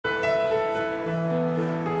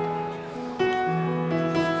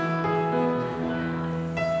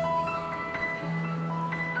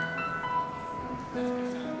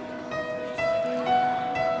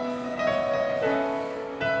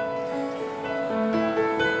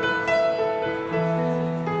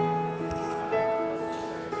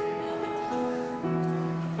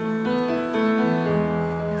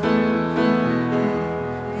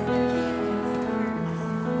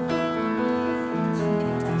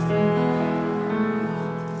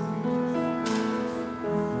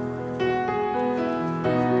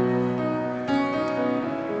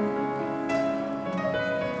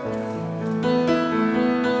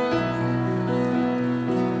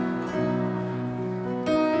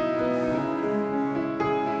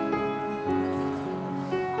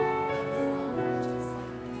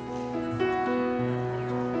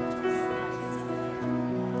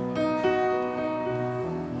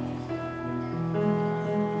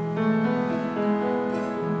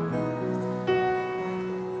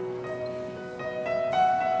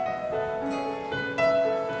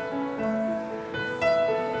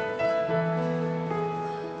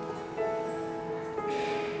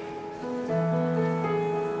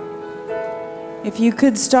If you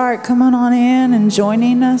could start coming on in and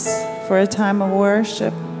joining us for a time of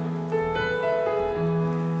worship.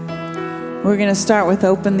 We're going to start with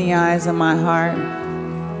Open the Eyes of My Heart.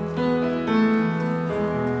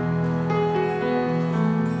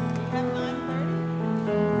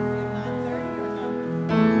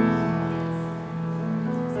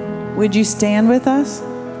 Would you stand with us?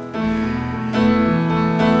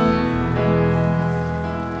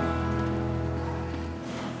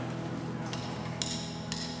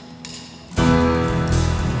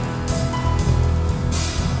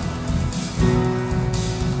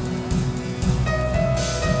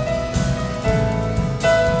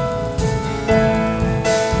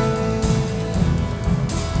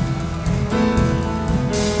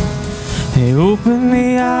 Open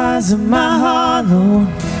the eyes of my heart, Lord.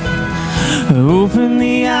 Open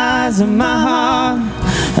the eyes of my heart.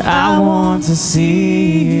 I want to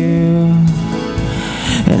see you,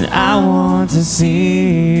 and I want to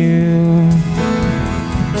see you.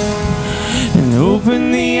 And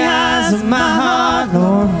open the eyes of my heart,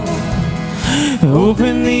 Lord.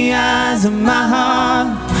 Open the eyes of my heart.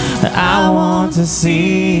 I want to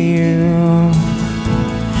see you,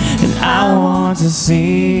 and I want to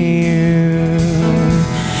see you.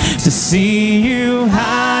 To see you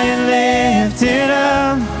high and lifted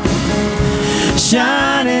up,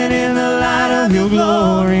 shining in the light of your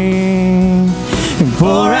glory, and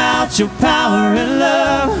pour out your power and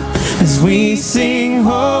love as we sing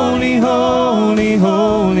holy, holy,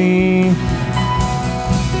 holy.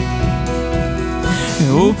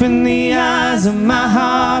 Open the eyes of my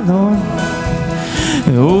heart, Lord.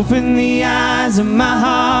 Open the eyes of my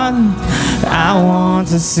heart. I want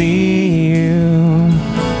to see you,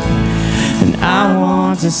 and I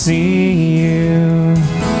want to see you.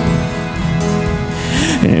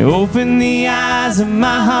 And open the eyes of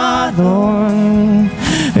my heart, Lord.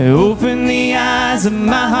 Open the eyes of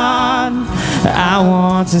my heart. I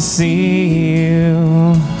want to see you,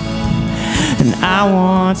 and I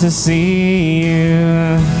want to see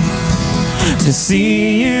you. To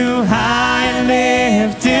see you high and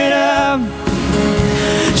lifted up,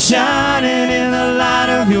 shining in the light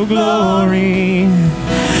of your glory,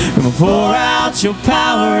 and pour out your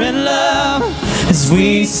power and love as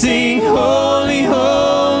we sing holy,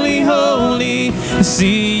 holy, holy. To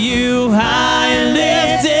see you high and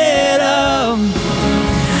lifted up,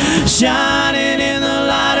 shining in the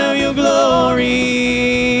light of your glory,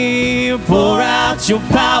 pour out your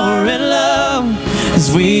power and love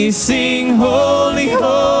as we sing holy,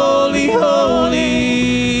 holy,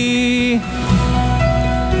 holy.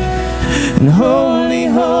 And holy,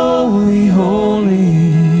 holy, holy.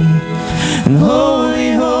 And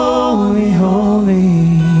holy, holy,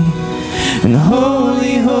 holy. And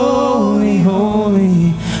holy, holy,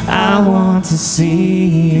 holy. I want to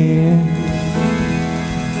see you.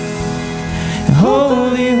 And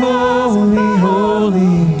holy, holy,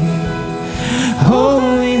 holy.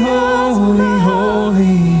 Holy, holy,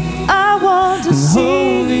 holy. I want to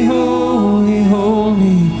see you. Holy, holy,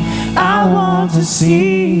 holy. I want to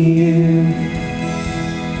see you.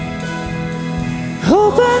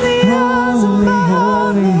 Open the eyes of my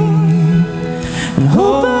heart, and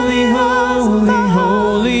holy, holy,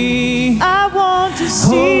 holy. I want to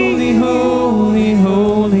see you. Holy, holy,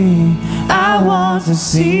 holy. I want to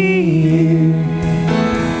see you.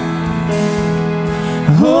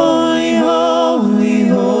 Holy, holy,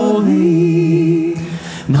 holy.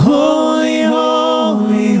 And holy,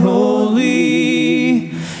 holy,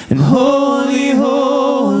 holy. And holy,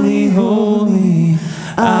 holy, holy.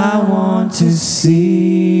 I want to see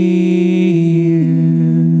you.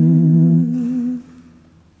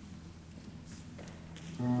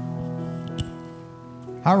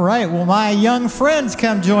 All right, well, my young friends,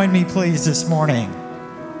 come join me, please, this morning.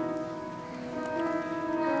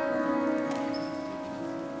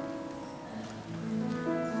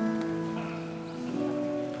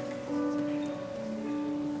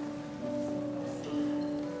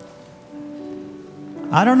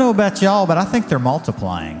 I don't know about y'all, but I think they're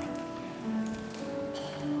multiplying.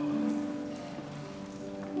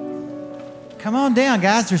 Come on down,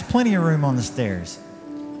 guys. There's plenty of room on the stairs.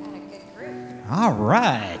 Got a good group. All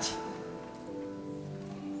right.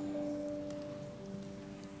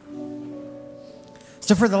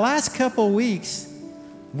 So for the last couple weeks,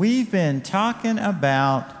 we've been talking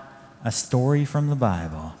about a story from the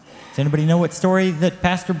Bible. Does anybody know what story that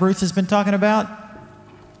Pastor Bruce has been talking about?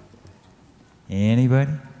 Anybody?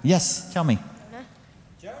 Yes, tell me.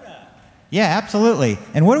 Jonah. Yeah, absolutely.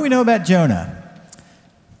 And what do we know about Jonah?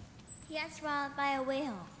 He got swallowed by a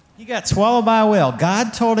whale. He got swallowed by a whale.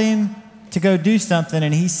 God told him to go do something,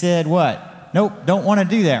 and he said what? Nope, don't want to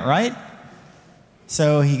do that, right?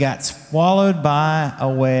 So he got swallowed by a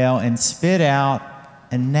whale and spit out.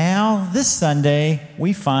 And now, this Sunday,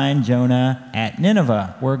 we find Jonah at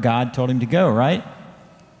Nineveh, where God told him to go, right?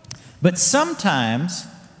 But sometimes,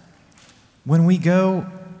 when we go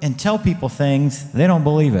and tell people things, they don't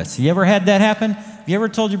believe us. You ever had that happen? Have you ever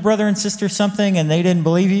told your brother and sister something and they didn't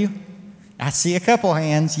believe you? I see a couple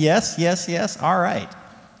hands. Yes, yes, yes. All right.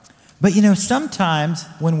 But you know, sometimes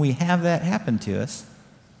when we have that happen to us,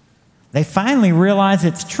 they finally realize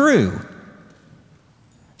it's true.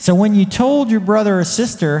 So when you told your brother or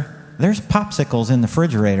sister, there's popsicles in the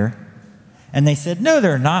refrigerator, and they said, no,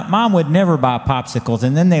 they're not. Mom would never buy popsicles.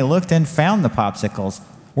 And then they looked and found the popsicles.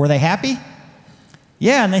 Were they happy?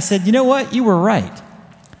 Yeah, and they said, you know what? You were right.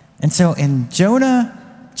 And so in Jonah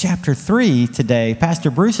chapter 3 today,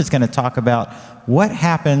 Pastor Bruce is going to talk about what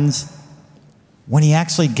happens when he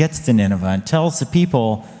actually gets to Nineveh and tells the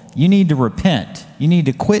people, you need to repent. You need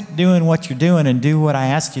to quit doing what you're doing and do what I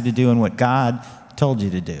asked you to do and what God told you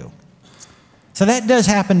to do. So that does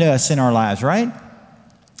happen to us in our lives, right?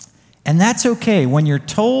 And that's okay. When you're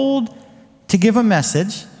told to give a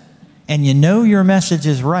message and you know your message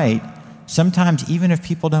is right, sometimes even if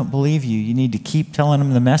people don't believe you, you need to keep telling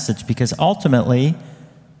them the message because ultimately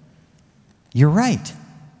you're right.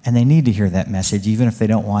 And they need to hear that message even if they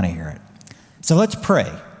don't want to hear it. So let's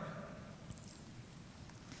pray.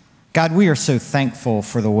 God, we are so thankful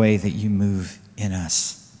for the way that you move in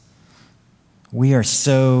us. We are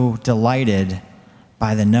so delighted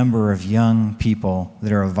by the number of young people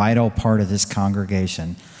that are a vital part of this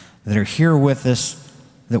congregation, that are here with us,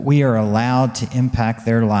 that we are allowed to impact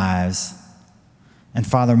their lives. And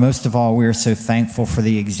Father, most of all, we are so thankful for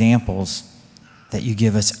the examples that you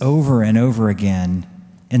give us over and over again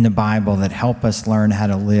in the Bible that help us learn how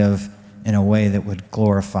to live in a way that would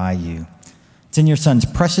glorify you. It's in your Son's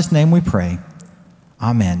precious name we pray.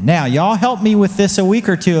 Amen. Now, y'all helped me with this a week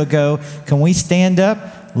or two ago. Can we stand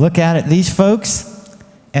up, look out at these folks,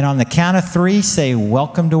 and on the count of 3, say,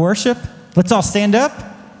 welcome to worship? Let's all stand up.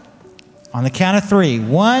 On the count of 3.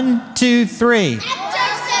 1, 2, 3.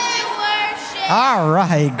 All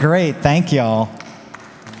right, great. Thank y'all.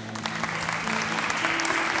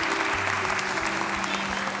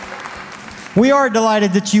 We are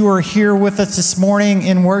delighted that you are here with us this morning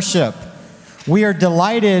in worship. We are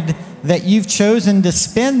delighted that you've chosen to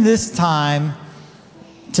spend this time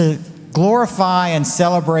to glorify and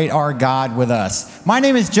celebrate our God with us. My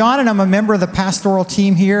name is John, and I'm a member of the pastoral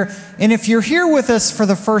team here. And if you're here with us for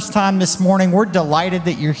the first time this morning, we're delighted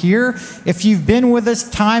that you're here. If you've been with us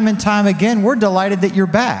time and time again, we're delighted that you're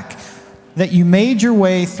back, that you made your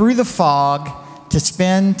way through the fog to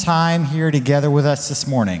spend time here together with us this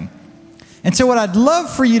morning. And so what I'd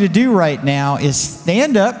love for you to do right now is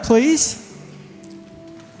stand up, please.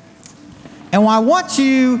 And I want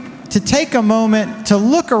you to take a moment to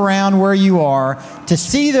look around where you are, to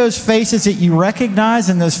see those faces that you recognize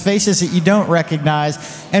and those faces that you don't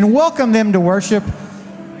recognize, and welcome them to worship.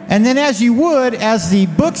 And then as you would, as the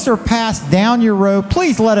books are passed down your row,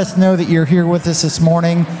 please let us know that you're here with us this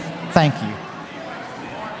morning. Thank you.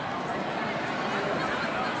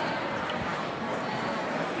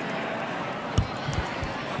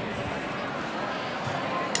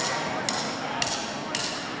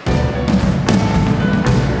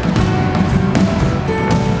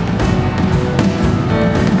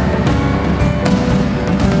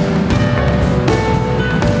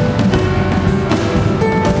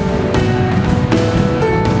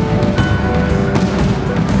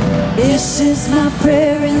 This is my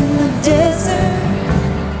prayer in the desert,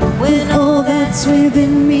 when all that's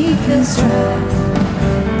within me feels dry.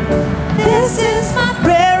 This is my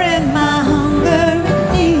prayer and my hunger and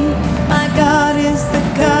need. My God is the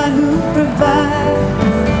God who provides.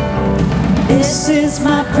 This is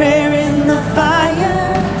my prayer in the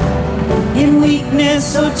fire, in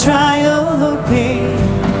weakness or trial or pain.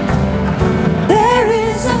 There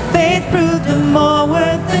is a faith proved of more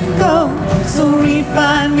worth than gold, so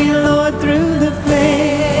refine me, Lord, through the flame.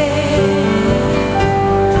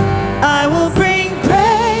 I will bring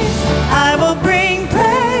praise, I will bring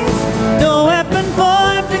praise. No weapon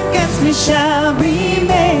formed against me shall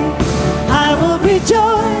remain. I will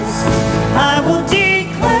rejoice, I will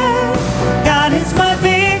declare, God is my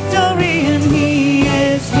victory and He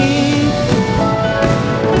is here.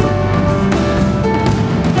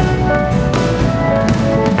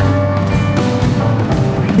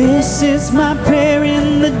 This is my prayer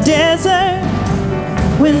in the desert,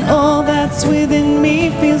 when all that's within me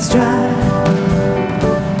feels dry.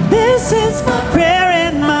 This is my prayer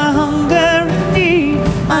and my hunger and need.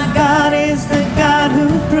 My God is the God who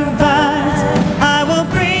provides. I will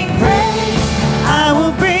bring praise, I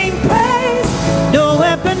will bring praise. No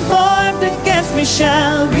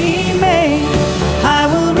shall remain. I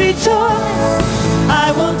will rejoice,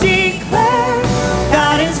 I will declare,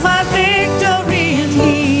 God is my victory and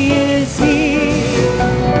He is here.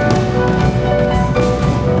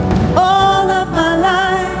 All of my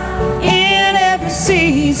life, in every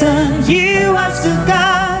season, You are still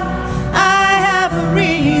God. I have a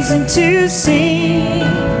reason to sing.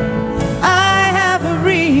 I have a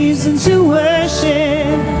reason to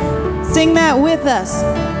worship. Sing that with us.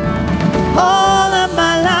 All of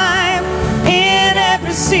my life, in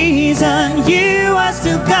every season, You are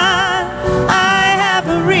still God. I have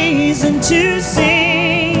a reason to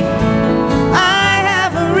sing. I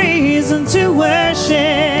have a reason to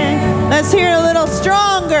worship. Let's hear a little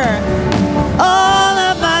stronger. All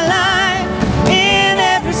of my life, in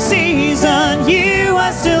every season, You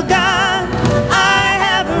are still God. I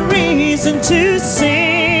have a reason to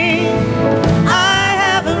sing. I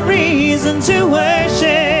have a reason to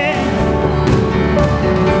worship.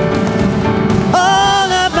 All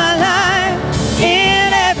of my life,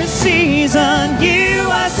 in every season, You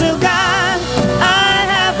are still God. I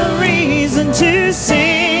have a reason to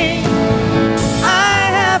sing. I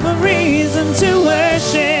have a reason to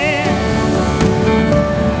worship.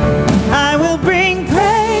 I will bring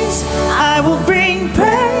praise, I will bring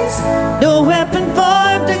praise. No weapon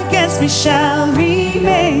formed against me shall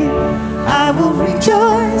remain. I will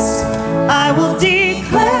rejoice, I will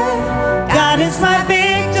declare, God is my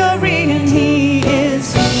victory and He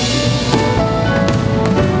is here.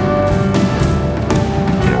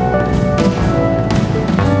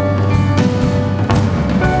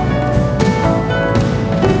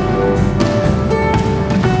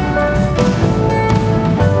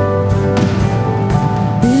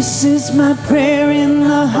 This is my prayer in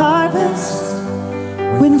the harvest,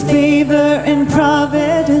 when favor and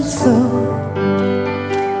providence flow.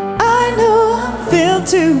 I know I'm filled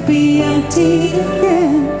to be empty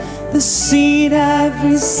again. The seed I've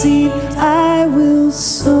received, I will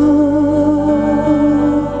sow.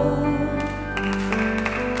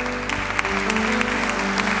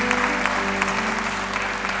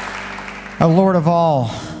 O Lord of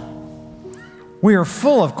all, we are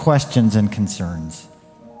full of questions and concerns.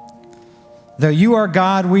 Though You are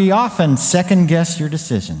God, we often second-guess Your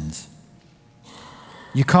decisions.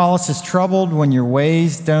 You call us as troubled when Your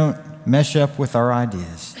ways don't mesh up with our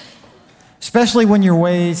ideas, especially when Your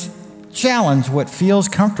ways challenge what feels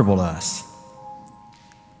comfortable to us.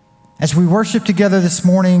 As we worship together this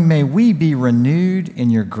morning, may we be renewed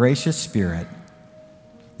in Your gracious Spirit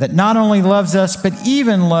that not only loves us, but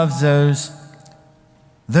even loves those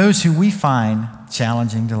who we find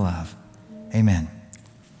challenging to love. Amen.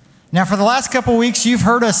 Now, for the last couple weeks, you've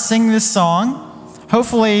heard us sing this song.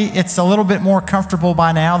 Hopefully, it's a little bit more comfortable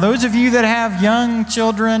by now. Those of you that have young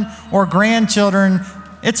children or grandchildren,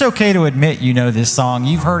 it's okay to admit you know this song.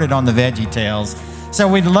 You've heard it on the Veggie Tales. So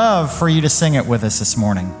we'd love for you to sing it with us this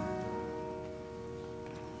morning.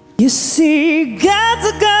 You see, God's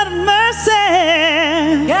a God of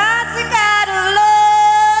mercy. God's a God of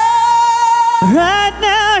love. Right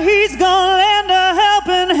now, He's gonna lend a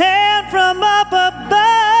helping hand from up above.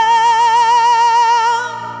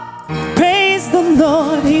 Praise the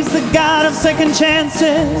Lord, He's the God of second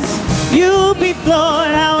chances. You'll be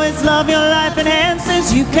floored how His love your life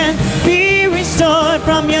enhances. You can be restored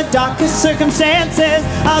from your darkest circumstances.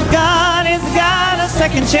 Our God is a God of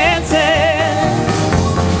second chances.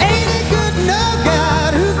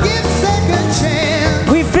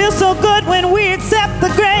 We feel so good when we accept the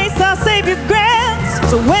grace our Savior grants.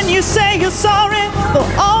 So when you say you're sorry for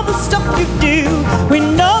all the stuff you do, we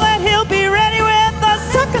know that He'll be ready with a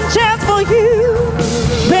second chance for you.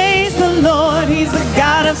 Praise the Lord, He's the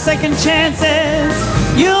God of second chances.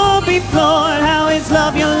 You'll be floored how His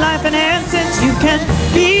love your life enhances. You can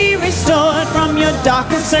be restored from your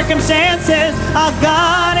darkest circumstances. Our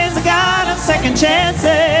God is a God of second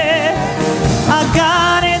chances. Our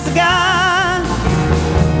God is a God.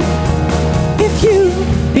 If you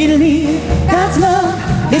believe God's love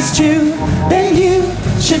is true, then you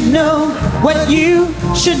should know what you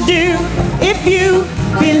should do. If you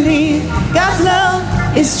believe God's love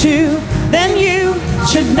is true, then you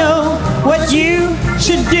should know what you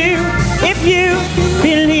should do. If you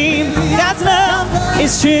believe God's love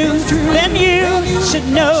is true, then you should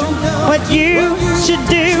know what you should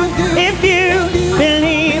do. If you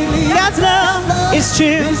believe God's love is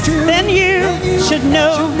true, then you should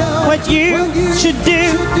know what you should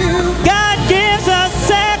do. God gives us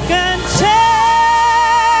second chance,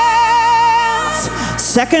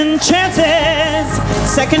 second chances,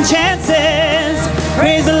 second chances.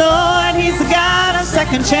 Praise the Lord, He's the God of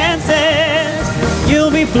second chances. You'll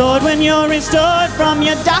be floored when you're restored from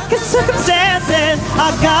your darkest circumstances.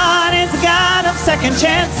 Our God is a God of second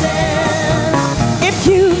chances. If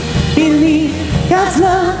you believe God's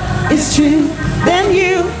love is true, then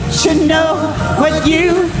you should know what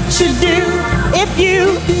you should do. If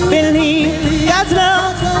you believe God's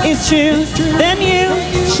love is true, then you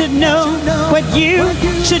should know what you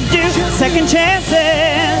should do. Second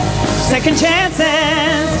chances, second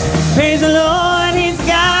chances. Praise the Lord, He's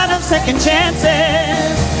God of second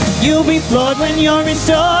chances. You'll be floored when you're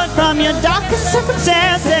restored from your darkest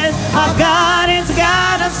circumstances. Our God is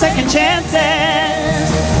God of second chances.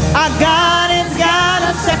 Our God is God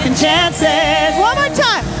of second chances. One more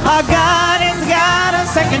time. Our God is God of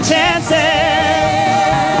second chances.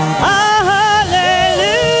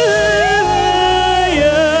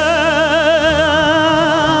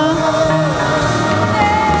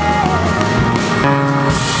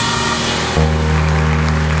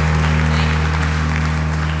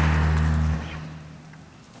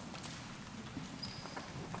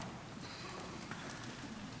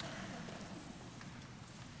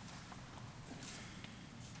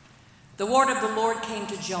 The word of the Lord came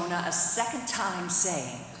to Jonah a second time,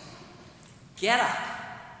 saying, "Get up,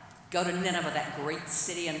 go to Nineveh, that great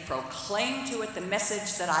city, and proclaim to it the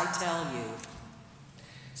message that I tell you."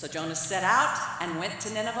 So Jonah set out and went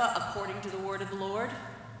to Nineveh according to the word of the Lord.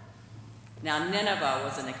 Now Nineveh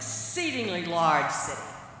was an exceedingly large city,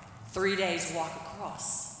 3 days' walk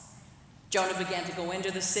across. Jonah began to go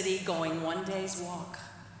into the city, going 1 day's walk.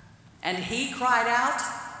 And he cried out,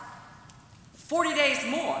 40 days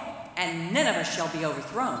more, and Nineveh shall be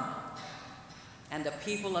overthrown. And the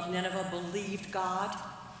people of Nineveh believed God.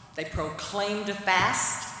 They proclaimed a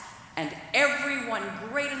fast, and everyone,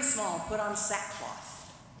 great and small, put on sackcloth.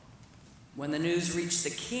 When the news reached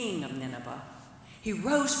the king of Nineveh, he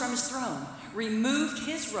rose from his throne, removed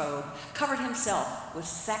his robe, covered himself with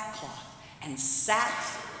sackcloth, and sat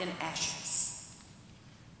in ashes.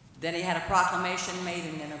 Then he had a proclamation made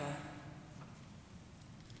in Nineveh.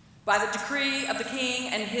 By the decree of the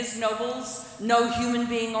king and his nobles, no human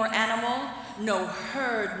being or animal, no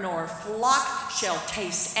herd nor flock shall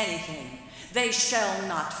taste anything. They shall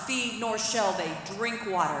not feed, nor shall they drink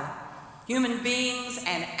water. Human beings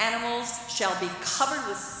and animals shall be covered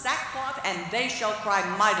with sackcloth, and they shall cry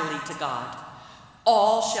mightily to God.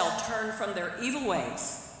 All shall turn from their evil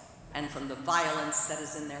ways and from the violence that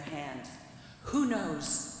is in their hand. Who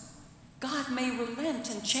knows? God may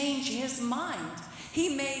relent and change his mind.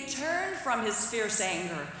 He may turn from his fierce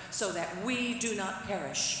anger so that we do not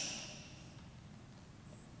perish.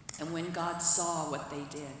 And when God saw what they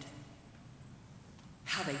did,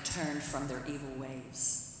 how they turned from their evil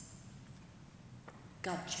ways,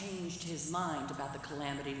 God changed his mind about the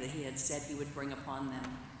calamity that he had said he would bring upon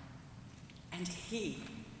them. And he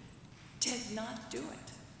did not do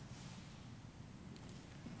it.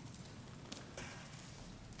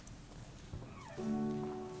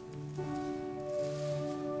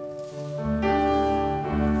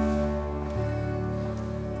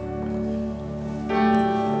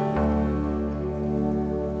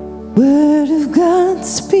 Word of God,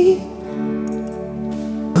 speak.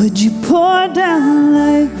 Would you pour down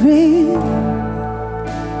like rain,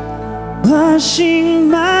 washing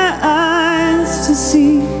my eyes to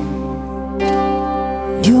see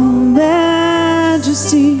your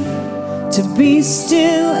majesty, to be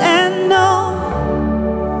still and know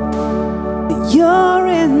that you're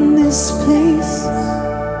in this place.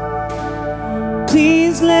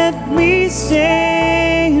 Please let me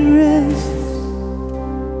stay and rest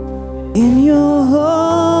in your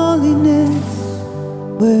holiness.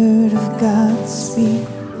 Word of God, speak.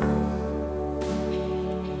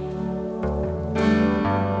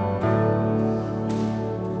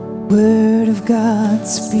 Word of God,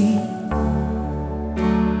 speak.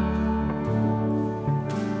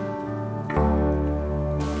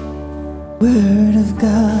 Word of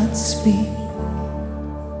God, speak.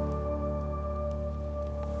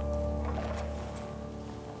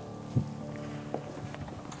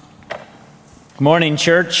 Good morning,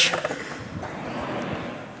 church.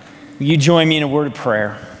 Will you join me in a word of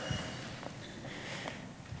prayer?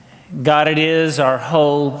 God, it is our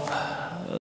hope